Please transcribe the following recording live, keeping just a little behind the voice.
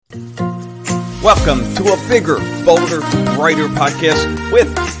Welcome to a bigger, bolder, brighter podcast with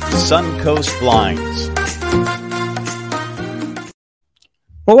Suncoast Blinds.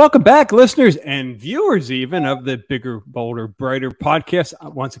 Well, welcome back, listeners and viewers even of the Bigger, Bolder, Brighter podcast.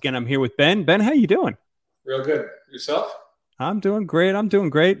 Once again, I'm here with Ben. Ben, how you doing? Real good. Yourself? I'm doing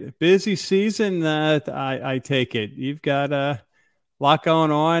great. Busy season, I take it. You've got a lot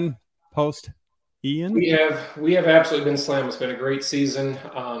going on post Ian? We have absolutely been slammed. It's been a great season.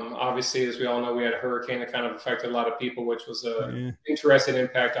 Obviously, as we all know, we had a hurricane that kind of affected a lot of people, which was an interesting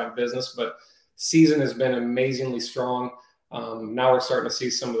impact on business. But season has been amazingly strong. Now we're starting to see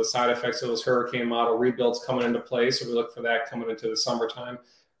some of the side effects of those hurricane model rebuilds coming into play. So we look for that coming into the summertime.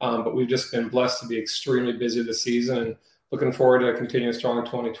 But we've just been blessed to be extremely busy this season and looking forward to a continued strong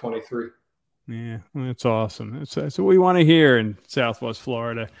 2023. Yeah, that's awesome. That's what we want to hear in Southwest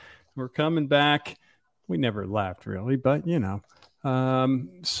Florida. We're coming back. We never left, really, but, you know.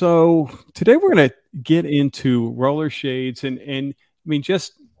 So today we're going to get into roller shades. And I mean,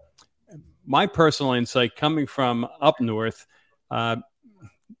 just my personal insight coming from up north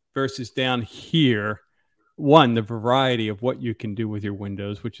versus down here. One, the variety of what you can do with your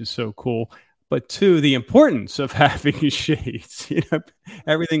windows, which is so cool. But two, the importance of having shades. You know,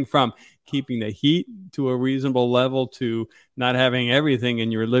 everything from keeping the heat to a reasonable level to not having everything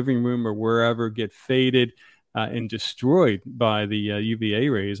in your living room or wherever get faded and destroyed by the UVA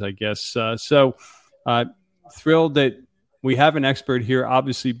rays, I guess. So thrilled that we have an expert here,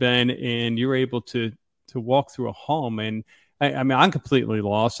 obviously, Ben, and you're able to walk through a home. And I mean, I'm completely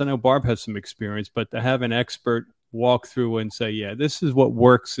lost. I know Barb has some experience, but to have an expert walk through and say, yeah, this is what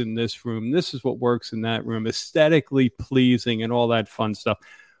works in this room. This is what works in that room, aesthetically pleasing and all that fun stuff.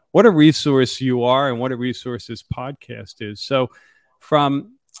 What a resource you are and what a resource this podcast is. So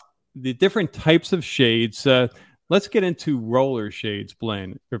from the different types of shades, let's get into roller shades,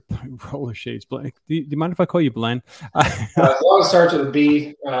 Blaine. Or roller shades, Blaine. Do you mind if I call you Blaine? As long as it starts with a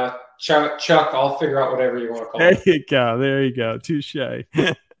B, Chuck, I'll figure out whatever you want to call it. There you go. Touche.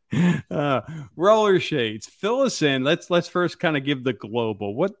 Roller shades. Fill us in. Let's first kind of give the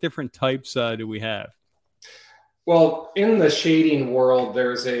global. What different types do we have? Well, in the shading world,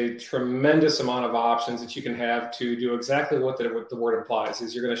 there's a tremendous amount of options that you can have to do exactly what the word implies,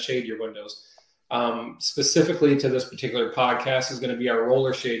 is you're going to shade your windows. Specifically to this particular podcast is going to be our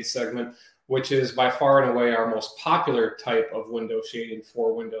roller shade segment, which is by far and away our most popular type of window shading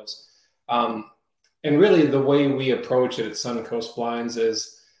for windows. And really the way we approach it at Suncoast Blinds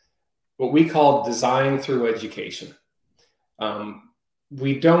is what we call design through education.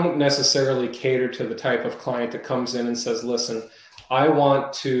 We don't necessarily cater to the type of client that comes in and says, listen, I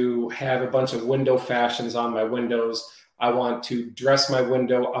want to have a bunch of window fashions on my windows. I want to dress my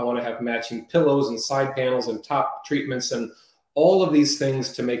window. I want to have matching pillows and side panels and top treatments and all of these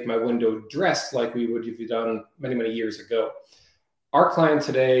things to make my window dressed like we would have done many, many years ago. Our client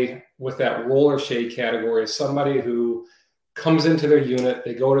today with that roller shade category is somebody who comes into their unit,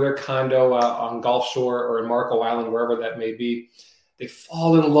 they go to their condo on Gulf Shore or in Marco Island, wherever that may be. They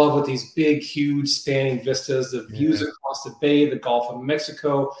fall in love with these big, huge spanning vistas, the views across the bay, the Gulf of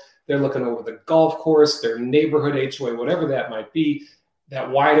Mexico. They're looking over the golf course, their neighborhood HOA, whatever that might be. That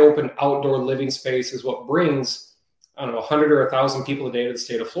wide open outdoor living space is what brings, 100 or 1,000 people a day to the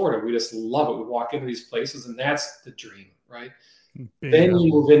state of Florida. We just love it. We walk into these places and that's the dream, right? Then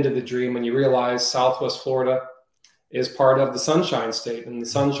you move into the dream when you realize Southwest Florida is part of the Sunshine State. And the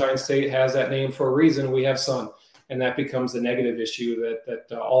Sunshine State has that name for a reason. We have sun. And that becomes the negative issue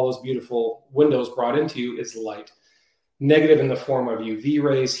that all those beautiful windows brought into you is light. Negative in the form of UV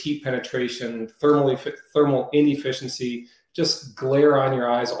rays, heat penetration, thermal inefficiency, just glare on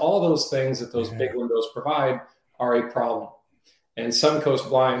your eyes. All those things that those big windows provide are a problem. And Suncoast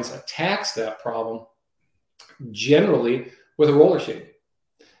Blinds attacks that problem generally with a roller shade.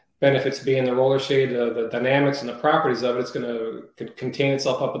 Benefits being the roller shade, the dynamics and the properties of it, it's going to contain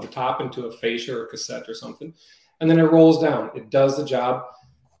itself up at the top into a fascia or a cassette or something. And then it rolls down. It does the job.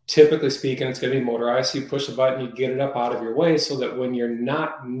 Typically speaking, it's going to be motorized. So you push a button, you get it up out of your way so that when you're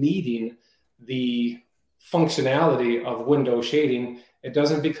not needing the functionality of window shading, it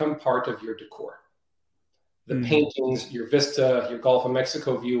doesn't become part of your decor. The paintings, your vista, your Gulf of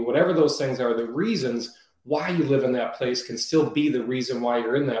Mexico view, whatever those things are, the reasons why you live in that place can still be the reason why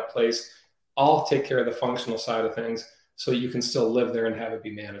you're in that place. I'll take care of the functional side of things so you can still live there and have it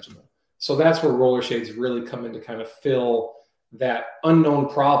be manageable. So that's where roller shades really come in to kind of fill that unknown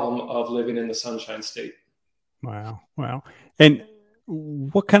problem of living in the Sunshine State. Wow. And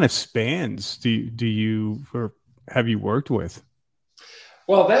what kind of spans do you or have you worked with?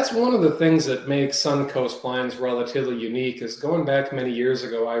 Well, that's one of the things that makes Suncoast Blinds relatively unique is going back many years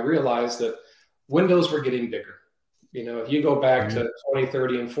ago, I realized that windows were getting bigger. If you go back to 20,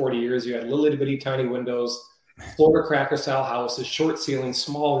 30, and 40 years, you had little bitty tiny windows, Florida cracker style houses, short ceilings,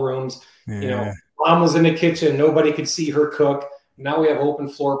 small rooms. Mom was in the kitchen, nobody could see her cook. Now we have open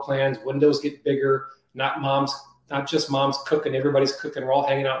floor plans, windows get bigger, not just mom's cooking, everybody's cooking. We're all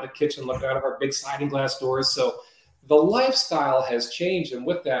hanging out in the kitchen, looking out of our big sliding glass doors. So the lifestyle has changed, and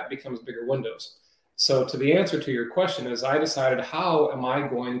with that becomes bigger windows. So to the answer to your question is, I decided, how am I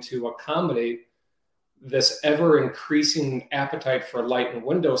going to accommodate this ever increasing appetite for light and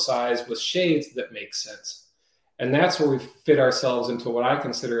window size with shades that make sense? And that's where we fit ourselves into what I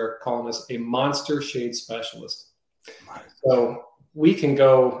consider calling us a monster shade specialist. So we can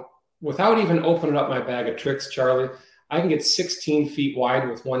go, without even opening up my bag of tricks, Charlie, I can get 16 feet wide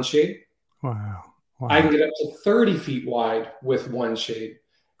with one shade. Wow. I can get up to 30 feet wide with one shade.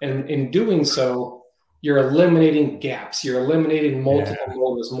 And in doing so, you're eliminating gaps. You're eliminating multiple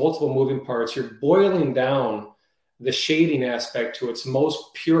motors, multiple moving parts. You're boiling down the shading aspect to its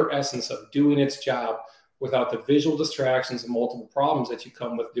most pure essence of doing its job without the visual distractions and multiple problems that you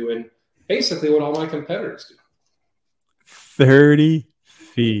come with doing basically what all my competitors do. 30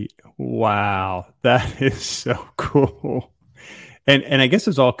 feet. Wow. That is so cool. And I guess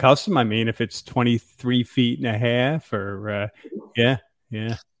it's all custom. I mean, if it's 23 feet and a half or, yeah.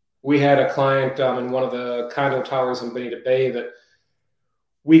 We had a client in one of the condo towers in Bonita Bay that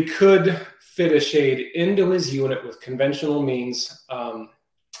we could fit a shade into his unit with conventional means,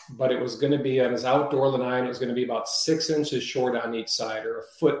 but it was going to be on his outdoor lanai. It was going to be about 6 inches short on each side, or a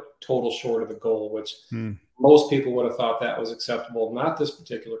foot total short of the goal, which most people would have thought that was acceptable. Not this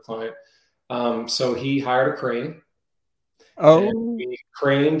particular client. So he hired a crane. And we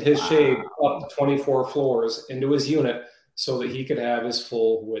craned his shade up 24 floors into his unit so that he could have his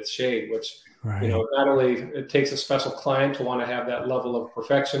full width shade, which, not only it takes a special client to want to have that level of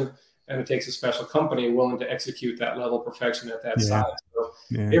perfection, and it takes a special company willing to execute that level of perfection at that size. So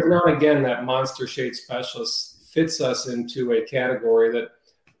every now and again, that monster shade specialist fits us into a category that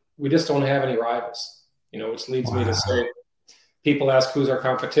we just don't have any rivals, which leads me to say, people ask, who's our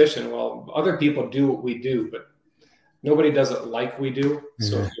competition? Well, other people do what we do, but nobody does it like we do.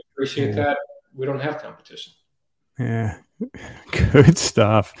 So if you appreciate that, we don't have competition. Yeah. Good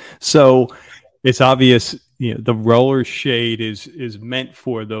stuff. So it's obvious, the roller shade is meant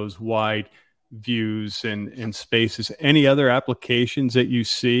for those wide views and spaces. Any other applications that you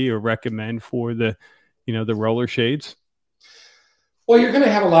see or recommend for the roller shades? Well, you're going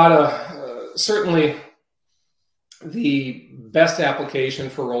to have a lot of, certainly the best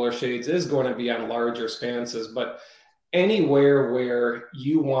application for roller shades is going to be on larger expanses, but anywhere where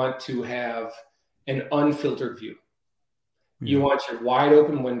you want to have an unfiltered view. You want your wide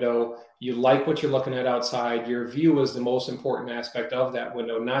open window. You like what you're looking at outside. Your view is the most important aspect of that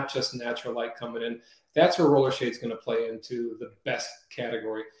window, not just natural light coming in. That's where roller shade's going to play into the best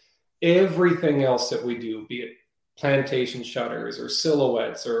category. Everything else that we do, be it plantation shutters or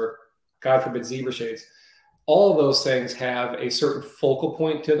silhouettes or, God forbid, zebra shades, all of those things have a certain focal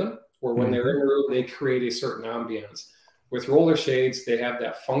point to them, where when they're in the room, they create a certain ambiance. With roller shades, they have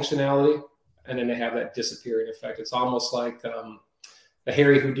that functionality, and then they have that disappearing effect. It's almost like the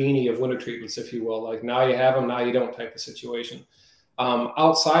Harry Houdini of window treatments, if you will. Like, now you have them, now you don't type of situation.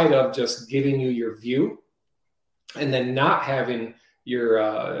 Outside of just giving you your view and then not having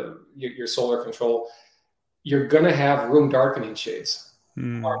your solar control, you're going to have room darkening shades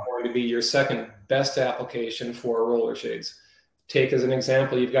are going to be your second best application for roller shades. Take as an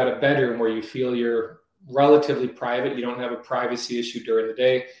example, you've got a bedroom where you feel you're relatively private. You don't have a privacy issue during the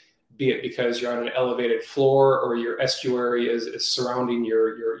day, be it because you're on an elevated floor or your estuary is surrounding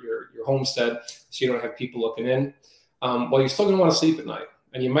your homestead, so you don't have people looking in. Well, you're still going to want to sleep at night,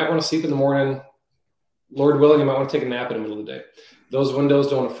 and you might want to sleep in the morning. Lord willing, you might want to take a nap in the middle of the day. Those windows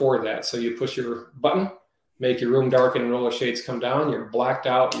don't afford that, so you push your button, make your room darken, and roller shades come down. You're blacked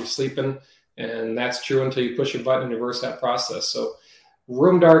out, you're sleeping, and that's true until you push your button and reverse that process. So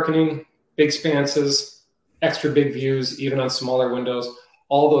room darkening, big expanses, extra big views, even on smaller windows,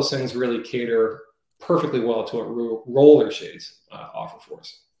 all those things really cater perfectly well to what roller shades offer for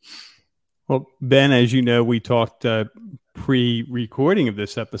us. Well, Ben, as you know, we talked pre-recording of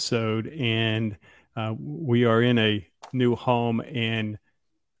this episode, and we are in a new home, and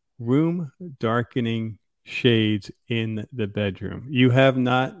room darkening shades in the bedroom. You have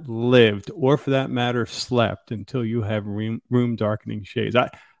not lived, or for that matter, slept until you have room darkening shades. I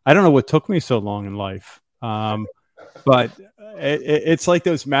don't know what took me so long in life. But it's like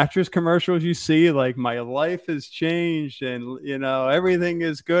those mattress commercials you see, like, my life has changed and, everything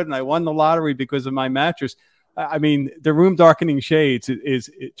is good. And I won the lottery because of my mattress. I mean, the room darkening shades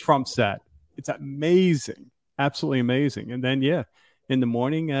it trumps that. It's amazing, absolutely amazing. And then, yeah, in the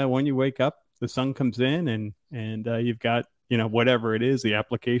morning when you wake up, the sun comes in, and you've got, whatever it is, the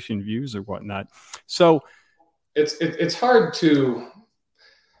application views or whatnot. So it's hard to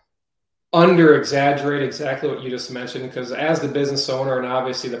under exaggerate exactly what you just mentioned, because as the business owner and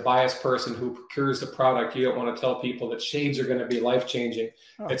obviously the biased person who procures the product, you don't want to tell people that shades are going to be life changing.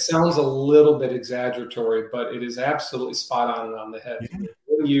 Oh. It sounds a little bit exaggeratory, but it is absolutely spot on and on the head. Yeah.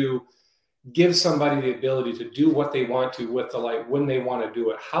 When you give somebody the ability to do what they want to with the light, when they want to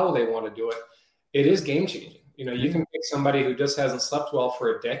do it, how they want to do it, it is game changing. You can pick somebody who just hasn't slept well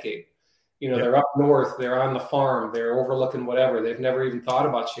for a decade. They're up north, they're on the farm, they're overlooking whatever. They've never even thought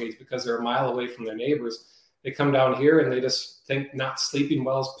about shades because they're a mile away from their neighbors. They come down here and they just think not sleeping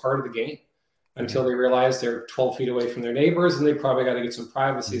well is part of the game until they realize they're 12 feet away from their neighbors and they probably got to get some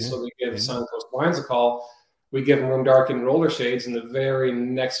privacy. So we give Suncoast Blinds a call. We give them room darkened roller shades, and the very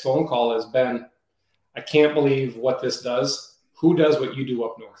next phone call is, Ben, I can't believe what this does. Who does what you do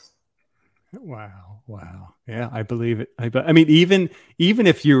up north? Wow. Yeah, I believe it. I mean, even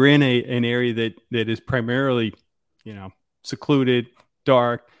if you're in an area that is primarily, secluded,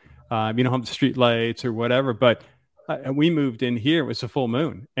 dark, you don't have the street lights or whatever, but we moved in here, it was a full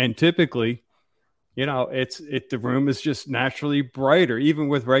moon. And typically, the room is just naturally brighter, even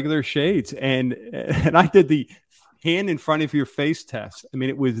with regular shades. And I did the hand in front of your face test. I mean,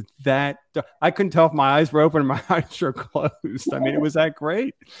 it was that, I couldn't tell if my eyes were open or my eyes were closed. I mean, it was that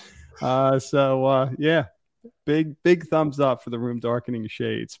great. Yeah, big thumbs up for the room darkening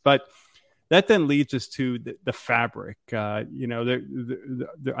shades. But that then leads us to the fabric. I'm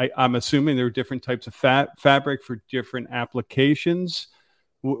assuming there are different types of fabric for different applications.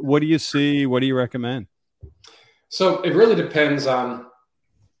 What do you see? What do you recommend? So it really depends on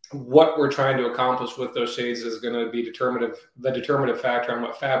what we're trying to accomplish with those shades is going to be the determinative factor on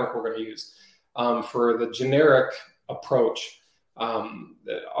what fabric we're going to use. For the generic approach,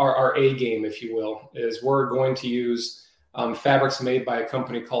 our A game, if you will, is we're going to use fabrics made by a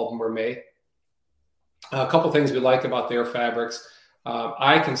company called Mermet. A couple things we like about their fabrics.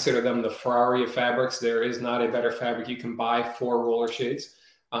 I consider them the Ferrari of fabrics. There is not a better fabric you can buy for roller shades.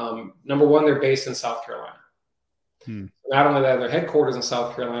 Number one, they're based in South Carolina. Not only that, their headquarters in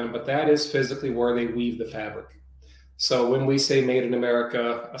South Carolina, but that is physically where they weave the fabric. So when we say made in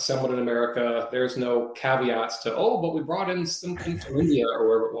America, assembled in America, there's no caveats to, but we brought in something from India or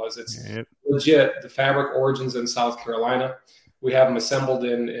wherever it was. It's legit. The fabric origins in South Carolina. We have them assembled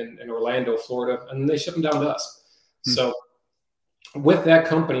in Orlando, Florida, and they ship them down to us. So with that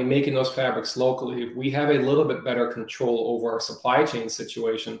company making those fabrics locally, we have a little bit better control over our supply chain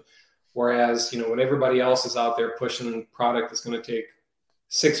situation. Whereas, when everybody else is out there pushing product that's going to take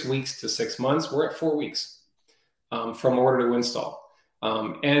 6 weeks to 6 months, we're at 4 weeks. From order to install.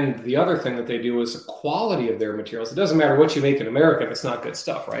 And the other thing that they do is the quality of their materials. It doesn't matter what you make in America if it's not good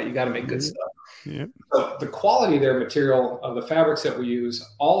stuff, right? You got to make good stuff. Yep. So the quality of their material, of the fabrics that we use,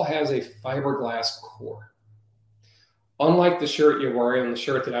 all has a fiberglass core. Unlike the shirt you're wearing and the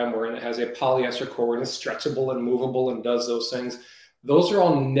shirt that I'm wearing, it has a polyester core and is stretchable and movable and does those things. Those are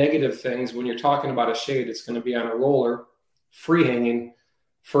all negative things. When you're talking about a shade, it's going to be on a roller, free hanging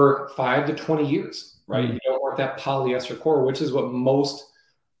for 5 to 20 years. Right? You don't want that polyester core, which is what most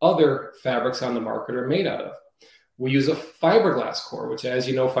other fabrics on the market are made out of. We use a fiberglass core, which, as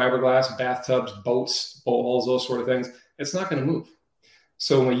you know, fiberglass, bathtubs, boats, boat hulls, those sort of things, it's not going to move.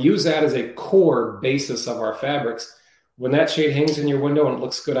 So when we use that as a core basis of our fabrics, when that shade hangs in your window and it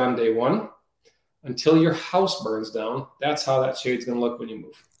looks good on day one, until your house burns down, that's how that shade's going to look when you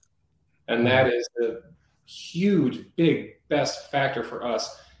move. And that is the huge, big, best factor for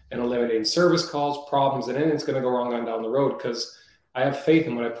us and eliminating service calls, problems, and anything's going to go wrong on down the road, because I have faith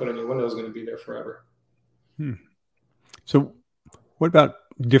in what I put on your window is going to be there forever. So what about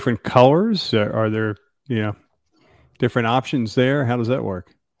different colors? Are there, different options there? How does that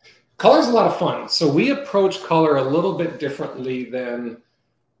work? Color's a lot of fun. So we approach color a little bit differently than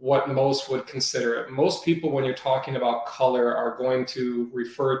what most would consider it. Most people, when you're talking about color, are going to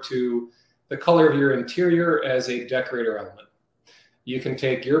refer to the color of your interior as a decorator element. You can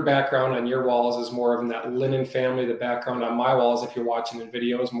take your background on your walls as more of in that linen family. The background on my walls, if you're watching in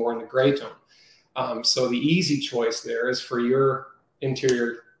videos, more in the gray tone. So the easy choice there is for your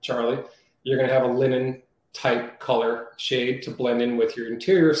interior, Charlie, you're going to have a linen type color shade to blend in with your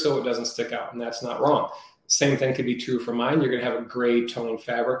interior so it doesn't stick out, and that's not wrong. Same thing could be true for mine. You're going to have a gray tone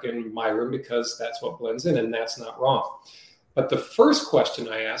fabric in my room because that's what blends in, and that's not wrong. But the first question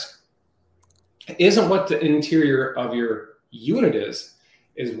I ask isn't what the interior of your unit is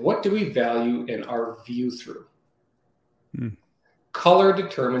what do we value in our view through? color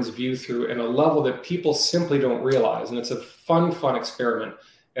determines view through in a level that people simply don't realize. And it's a fun experiment.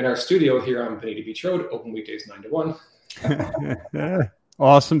 In our studio here on Bonita Beach Road, open weekdays 9 to 1.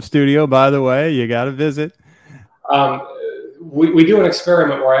 Awesome studio, by the way. You got to visit. We do an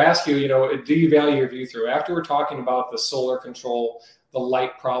experiment where I ask you, do you value your view through? After we're talking about the solar control, the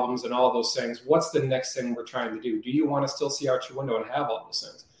light problems, and all those things, what's the next thing we're trying to do? Do you want to still see out your window and have all those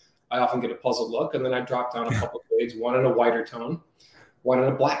things? I often get a puzzled look, and then I drop down a couple of shades, one in a whiter tone, one in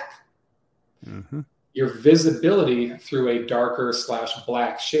a black. Mm-hmm. Your visibility through a darker /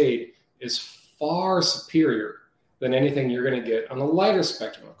 black shade is far superior than anything you're going to get on the lighter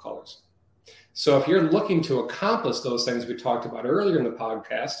spectrum of colors. So if you're looking to accomplish those things we talked about earlier in the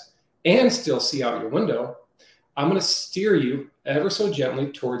podcast and still see out your window, I'm going to steer you ever so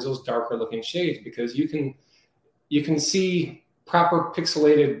gently towards those darker looking shades, because you can see proper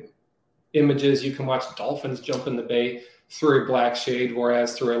pixelated images. You can watch dolphins jump in the bay through a black shade,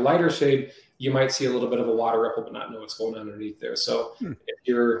 whereas through a lighter shade, you might see a little bit of a water ripple but not know what's going on underneath there. So if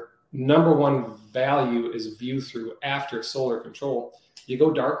your number one value is view through after solar control, you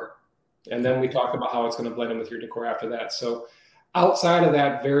go darker. And then we talk about how it's going to blend in with your decor after that. So outside of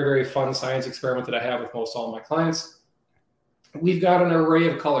that very, very fun science experiment that I have with most all of my clients, we've got an array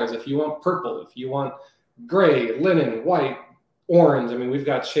of colors. If you want purple, if you want gray, linen, white, orange, I mean, we've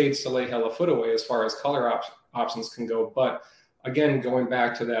got shades to lay hell a foot away as far as color options can go. But again, going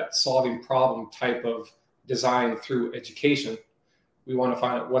back to that solving problem type of design through education, we want to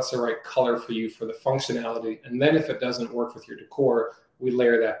find out what's the right color for you for the functionality. And then if it doesn't work with your decor, we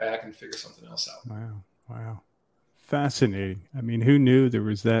layer that back and figure something else out. Wow. Fascinating. I mean, who knew there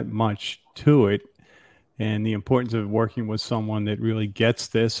was that much to it, and the importance of working with someone that really gets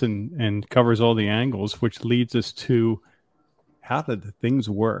this and covers all the angles, which leads us to how did the things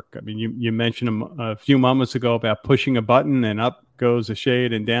work? I mean, you mentioned a few moments ago about pushing a button and up goes a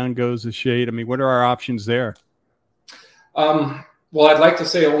shade and down goes a shade. I mean, what are our options there? Well, I'd like to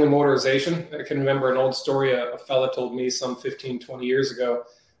say only motorization. I can remember an old story a fella told me some 15, 20 years ago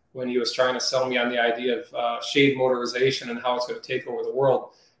when he was trying to sell me on the idea of shade motorization and how it's going to take over the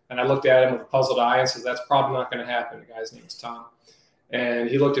world. And I looked at him with a puzzled eye and said, that's probably not going to happen. The guy's name is Tom. And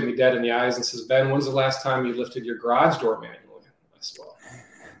he looked at me dead in the eyes and says, Ben, when's the last time you lifted your garage door manually? I said, well,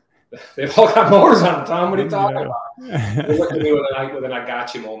 they've all got motors on them, Tom. What are you talking about? He looked at me with an I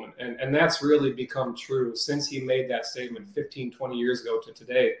got you moment. And that's really become true since he made that statement 15, 20 years ago to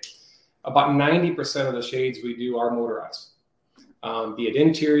today. About 90% of the shades we do are motorized, be it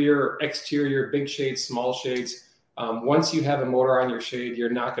interior, exterior, big shades, small shades. Once you have a motor on your shade,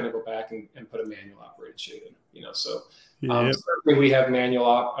 you're not going to go back and put a manual operated shade in. So certainly we have manual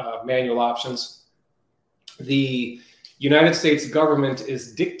options. The United States government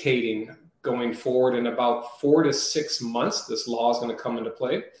is dictating going forward in about 4 to 6 months, this law is going to come into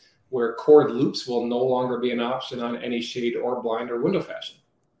play, where cord loops will no longer be an option on any shade or blind or window fashion.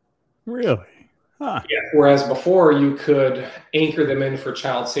 Really? Huh. Yeah. Whereas before you could anchor them in for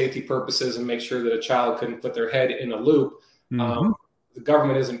child safety purposes and make sure that a child couldn't put their head in a loop. Mm-hmm. The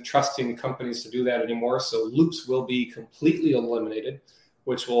government isn't trusting companies to do that anymore. So loops will be completely eliminated,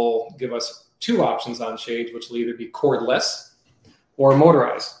 which will give us 2 options on shades, which will either be cordless or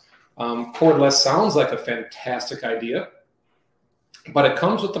motorized. Cordless sounds like a fantastic idea, but it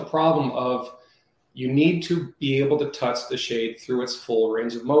comes with the problem of you need to be able to touch the shade through its full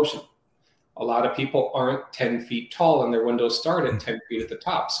range of motion. A lot of people aren't 10 feet tall and their windows start at 10 feet at the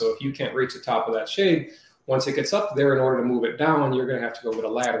top. So if you can't reach the top of that shade, once it gets up there, in order to move it down, you're going to have to go with a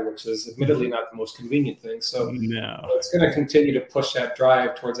ladder, which is admittedly not the most convenient thing. So it's going to continue to push that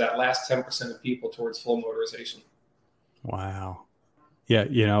drive towards that last 10% of people towards full motorization. Wow. Yeah,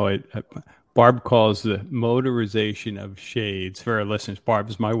 Barb calls the motorization of shades for our listeners.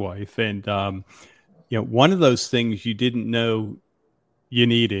 Barb's my wife. And, one of those things you didn't know you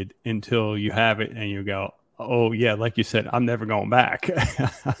needed until you have it and you go, oh, yeah, like you said, I'm never going back.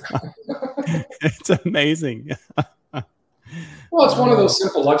 It's amazing. Well, it's one of those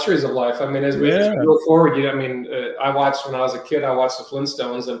simple luxuries of life. I mean, as we go forward, I watched when I was a kid, I watched the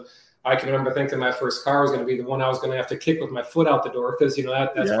Flintstones, and I can remember thinking my first car was going to be the one I was going to have to kick with my foot out the door because, that's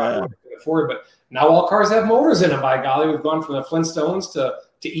probably what I can afford. But now all cars have motors in them, by golly. We've gone from the Flintstones to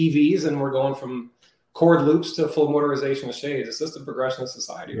EVs, and we're going from cord loops to full motorization of shades. It's just a progression of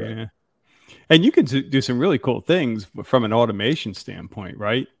society, right? Yeah. And you can do some really cool things from an automation standpoint,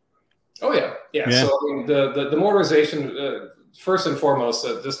 right? Oh, yeah. So, I mean, the motorization, first and foremost,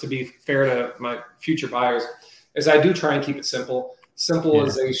 just to be fair to my future buyers, is I do try and keep it simple.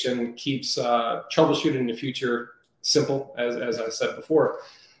 Simpleization keeps troubleshooting in the future simple, as I said before.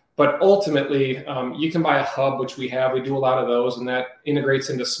 But ultimately, you can buy a hub, which we have. We do a lot of those, and that integrates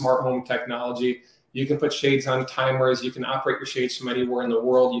into smart home technology. You can put shades on timers. You can operate your shades from anywhere in the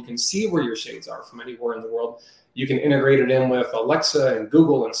world. You can see where your shades are from anywhere in the world. You can integrate it in with Alexa and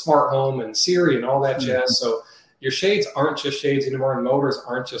Google and smart home and Siri and all that jazz. So your shades aren't just shades anymore, and motors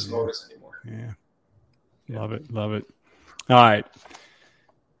aren't just motors anymore. Yeah. Love it. All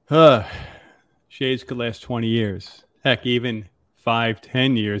right. Shades could last 20 years. Heck, even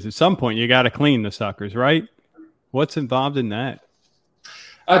 5-10 years. At some point, you got to clean the suckers, right? What's involved in that?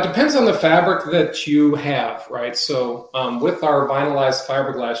 It depends on the fabric that you have, right? So with our vinylized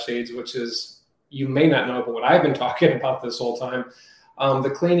fiberglass shades, which is, you may not know, but what I've been talking about this whole time, the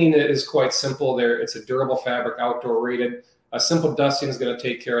cleaning is quite simple. It's a durable fabric, outdoor rated. A simple dusting is going to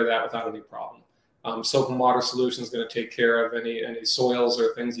take care of that without any problem. Soap and water solution is going to take care of any soils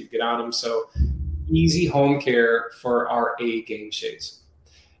or things you get on them. So easy home care for our A-game shades.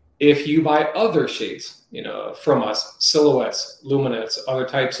 If you buy other shades, from us, silhouettes, luminettes, other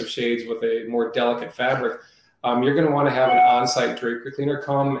types of shades with a more delicate fabric, you're going to want to have an on-site drapery cleaner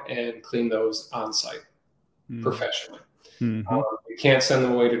come and clean those on-site professionally. Mm-hmm. You can't send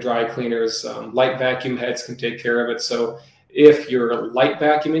them away to dry cleaners. Light vacuum heads can take care of it. So if you're light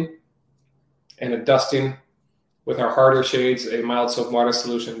vacuuming and a dusting with our harder shades, a mild soap and water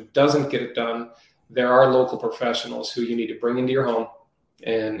solution doesn't get it done, there are local professionals who you need to bring into your home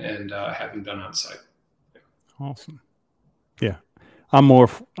and have them done on site. Awesome. Yeah, I'm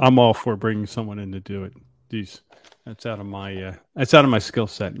all for bringing someone in to do it. That's out of my skill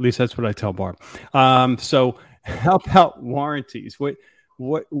set. At least that's what I tell Barb. So how about warranties? What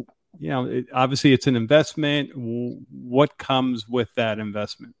obviously it's an investment. What comes with that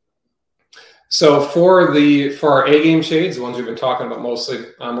investment? So for our A-game shades, the ones we've been talking about mostly,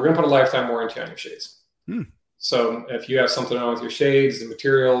 we're going to put a lifetime warranty on your shades. So if you have something wrong with your shades, the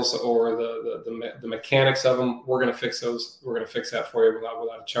materials, or the mechanics of them, we're going to fix those. We're going to fix that for you without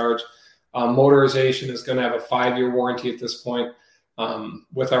a charge. Motorization is going to have a 5-year warranty at this point.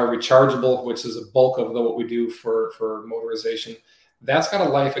 With our rechargeable, which is a bulk of what we do for motorization, that's got a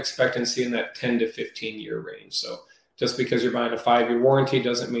life expectancy in that 10 to 15-year range. So just because you're buying a 5-year warranty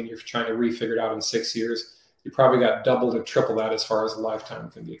doesn't mean you're trying to refigure it out in 6 years. You probably got double to triple that as far as the lifetime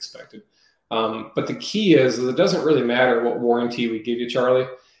can be expected. But the key is it doesn't really matter what warranty we give you, Charlie.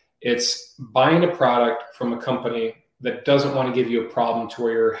 It's buying a product from a company that doesn't want to give you a problem to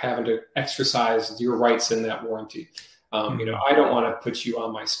where you're having to exercise your rights in that warranty. I don't want to put you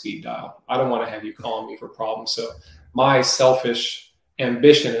on my speed dial. I don't want to have you calling me for problems. So my selfish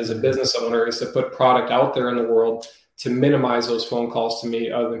ambition as a business owner is to put product out there in the world to minimize those phone calls to me,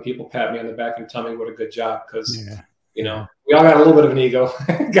 other than people pat me on the back and tell me what a good job. Because, we all got a little bit of an ego.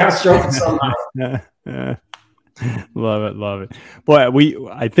 Got to stroke it somehow. Love it. Boy,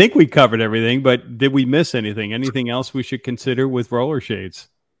 I think we covered everything, but did we miss anything? Anything else we should consider with roller shades?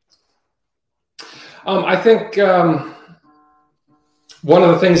 I think one of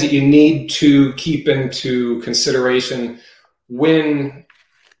the things that you need to keep into consideration when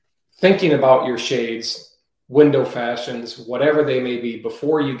thinking about your shades, window fashions, whatever they may be,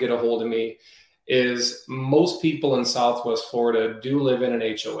 before you get a hold of me, is most people in Southwest Florida do live in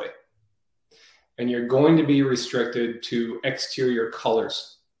an HOA. And you're going to be restricted to exterior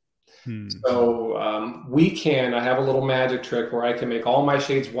colors. So I have a little magic trick where I can make all my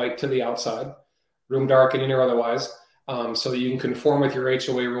shades white to the outside, room darkening or otherwise, so that you can conform with your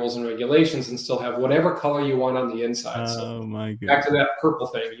HOA rules and regulations and still have whatever color you want on the inside. So my God. Back to that purple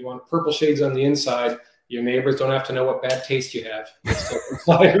thing. You want purple shades on the inside. Your neighbors don't have to know what bad taste you have. You still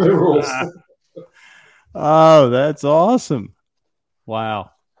comply with the rules. Oh, that's awesome.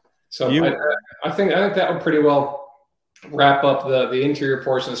 Wow. So I think that would pretty well wrap up the interior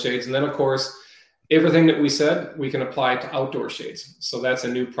portion of shades. And then, of course, everything that we said, we can apply to outdoor shades. So that's a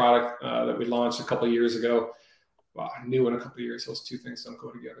new product that we launched a couple of years ago. Well, new in a couple of years. Those two things don't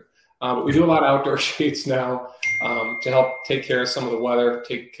go together. But we do a lot of outdoor shades now to help take care of some of the weather,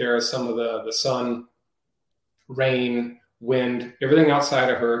 take care of some of the sun, rain, wind, everything outside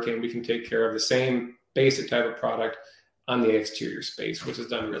a hurricane. We can take care of the same basic type of product on the exterior space, which has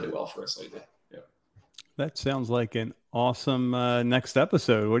done really well for us lately. Yeah. That sounds like an awesome next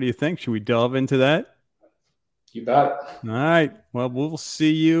episode. What do you think? Should we delve into that? You bet. All right. Well, we'll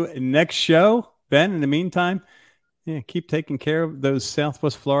see you next show. Ben, in the meantime, keep taking care of those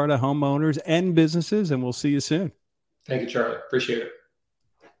Southwest Florida homeowners and businesses, and we'll see you soon. Thank you, Charlie. Appreciate it.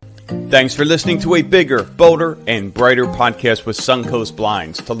 Thanks for listening to a bigger, bolder, and brighter podcast with Suncoast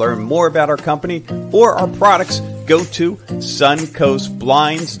Blinds. To learn more about our company or our products, go to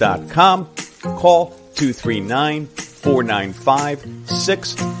suncoastblinds.com. Call 239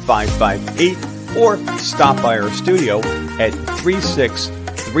 495-6558 or stop by our studio at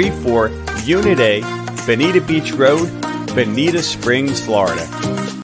 3634 Unit A, Bonita Beach Road, Bonita Springs, Florida.